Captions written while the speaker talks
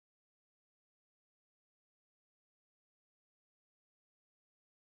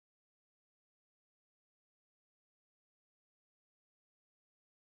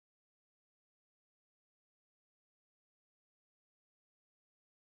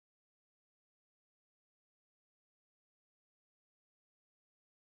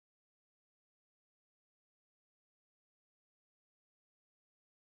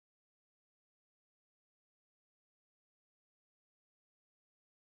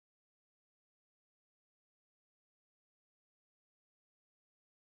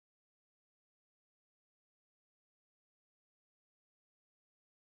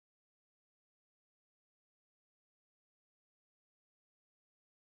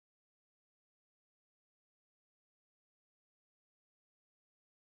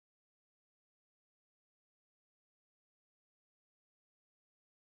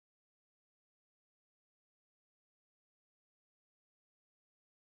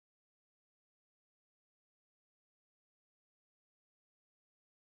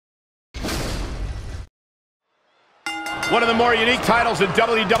One of the more unique titles in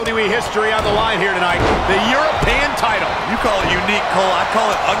WWE history on the line here tonight. The European title. You call it unique, Cole. I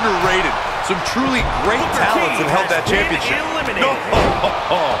call it underrated. Some truly great talents have held that championship.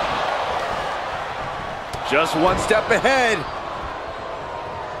 Just one step ahead.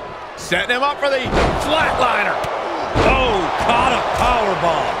 Setting him up for the flatliner. Oh, caught a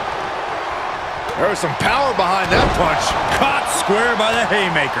powerbomb. There was some power behind that punch. Caught square by the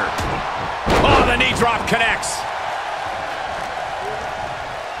haymaker. Oh, the knee drop connects.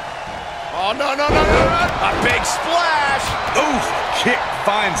 Oh, no. A big splash. Oof, kick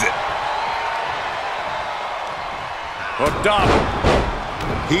finds it. Hooked up.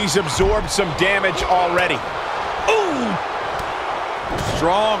 He's absorbed some damage already. Ooh.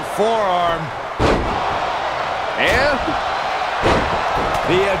 Strong forearm. And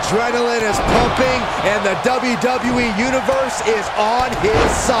the adrenaline is pumping, and the WWE Universe is on his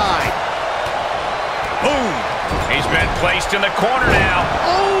side. Boom. He's been placed in the corner now.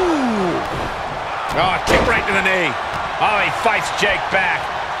 Ooh. Oh, kick right to the knee. Oh, he fights Jake back.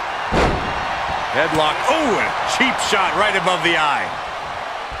 Headlock. Oh, and a cheap shot right above the eye.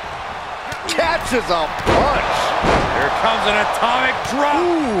 Catches a punch. Here comes an atomic drop.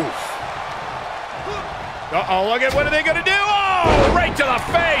 Oof. Uh-oh, look at what are they going to do? Oh, right to the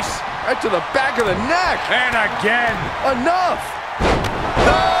face. Right to the back of the neck. And again. Enough.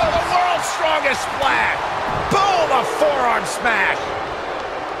 Oh, the world's strongest splash. Boom, a forearm smash.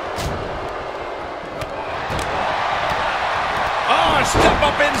 Oh, step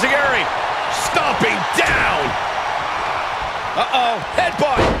up Enziguri. Stomping down. Uh-oh,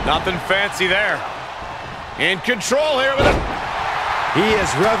 headbutt. Nothing fancy there. In control here with a... He is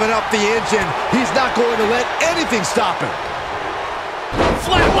revving up the engine. He's not going to let anything stop him.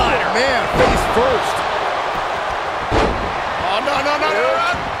 Flatliner. Man, face first. Oh, no.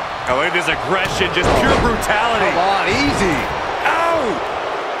 Oh, look at this aggression, just pure brutality. Come on, easy. Ow!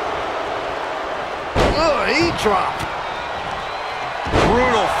 Ugh, he dropped.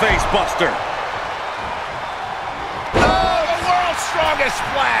 Brutal face buster. Oh, the world's strongest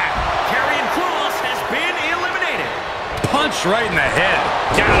splash. Karrion Kross has been eliminated. Punch right in the head.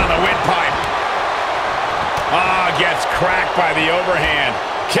 Down on the windpipe. Ah, gets cracked by the overhand.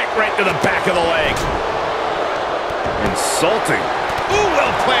 Kick right to the back of the leg. Insulting. Ooh,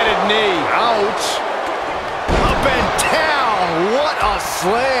 well-planted knee. Ouch. Up and down. What a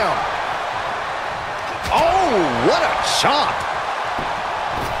slam. Oh, what a chop.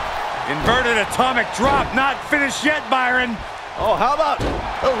 Inverted atomic drop. Not finished yet, Byron. Oh, how about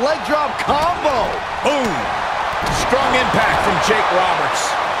a leg drop combo? Boom. Strong impact from Jake Roberts.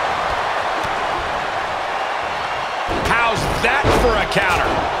 How's that for a counter?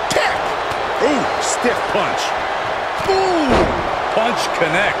 Kick. Ooh, stiff punch. Ooh. Punch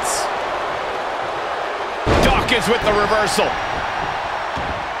connects. Dawkins with the reversal.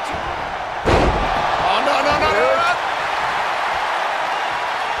 Oh, no.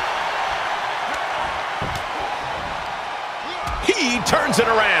 He turns it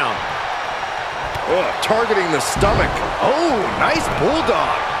around. Oh, targeting the stomach. Oh, nice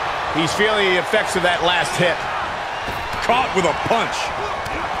bulldog. He's feeling the effects of that last hit. Caught with a punch.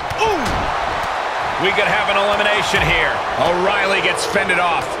 Ooh! We could have an elimination here. O'Reilly gets fended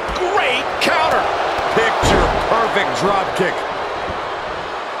off. Great counter. Picture perfect drop kick.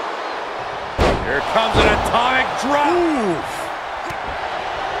 Here comes an atomic drop. Oof.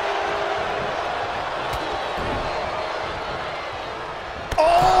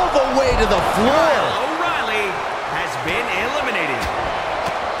 All the way to the floor. O'Reilly has been eliminated.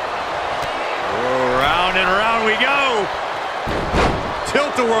 Oh, round and round we go.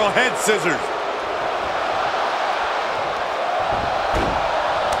 Tilt-a-whirl head scissors.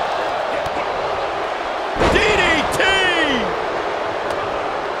 DDT!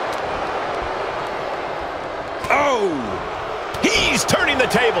 Oh! He's turning the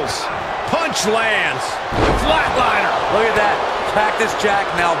tables. Punch lands. Flatliner. Look at that. Cactus Jack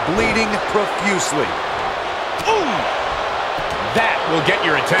now bleeding profusely. Ooh! That will get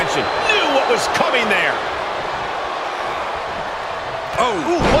your attention. Knew what was coming there. Oh,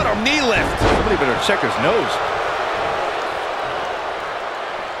 Ooh, what a knee lift. Somebody better check his nose.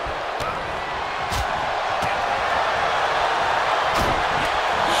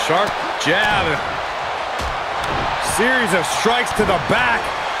 sharp jab. Series of strikes to the back.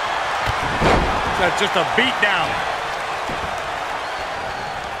 That's just a beat down.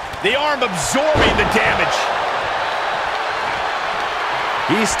 The arm absorbing the damage.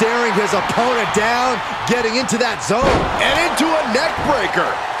 He's staring his opponent down, getting into that zone, and into a neck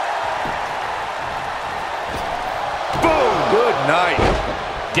breaker. Boom! Good night.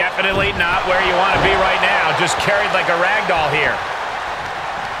 Definitely not where you want to be right now. Just carried like a rag doll here.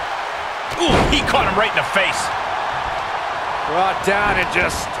 Ooh, he caught him right in the face. Brought down and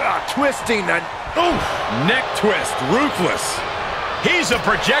just twisting the... Ooh, neck twist, ruthless. He's a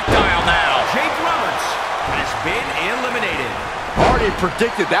projectile now. Jake Roberts has been eliminated. Hardy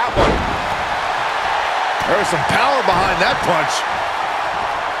predicted that one. There's some power behind that punch.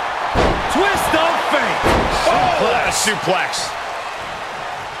 Twist of fate. Oh, what a suplex.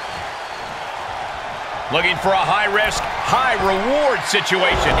 Looking for a high-risk, high-reward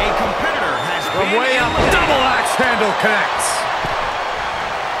situation. A competitor has been Way up, eliminated. double axe handle connects.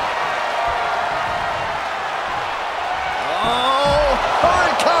 Oh,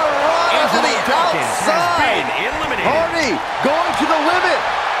 Hurricanrana to the Dawkins has outside. been eliminated. Hardy going to the limit.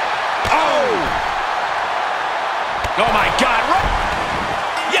 Oh! Oh, my God.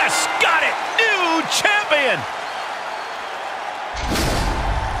 Yes, got it. New champion.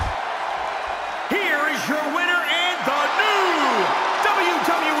 Here is your winner and the new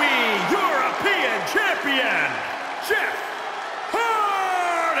WWE European Champion, Jeff